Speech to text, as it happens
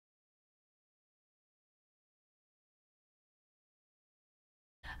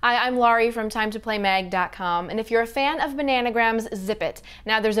Hi, I'm Laurie from TimeToPlayMag.com, and if you're a fan of Bananagrams Zip-It,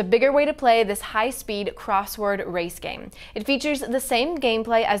 now there's a bigger way to play this high-speed crossword race game. It features the same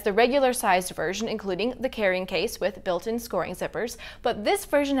gameplay as the regular-sized version, including the carrying case with built-in scoring zippers, but this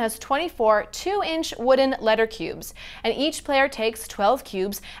version has 24 2-inch wooden letter cubes, and each player takes 12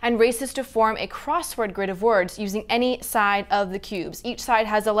 cubes and races to form a crossword grid of words using any side of the cubes. Each side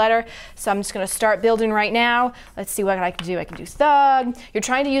has a letter, so I'm just going to start building right now. Let's see what I can do. I can do thug. You're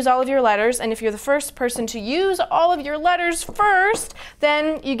trying to use all of your letters, and if you're the first person to use all of your letters first,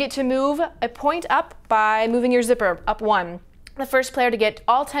 then you get to move a point up by moving your zipper up 1. The first player to get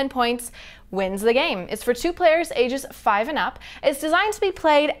all 10 points wins the game. It's for 2 players ages 5 and up. It's designed to be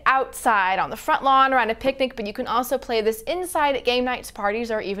played outside on the front lawn or on a picnic, but you can also play this inside at game nights,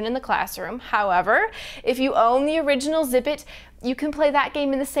 parties, or even in the classroom. However, if you own the original Zip-It, you can play that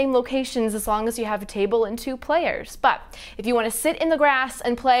game in the same locations as long as you have a table and 2 players. But if you want to sit in the grass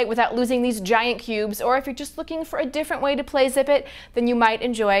and play without losing these giant cubes, or if you're just looking for a different way to play Zip-It, then you might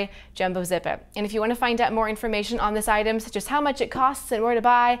enjoy Jumbo Zip-It. And if you want to find out more information on this item, such as how much it costs and where to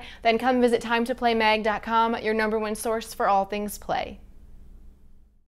buy, then come visit TimeToPlayMag.com, your #1 source for all things play.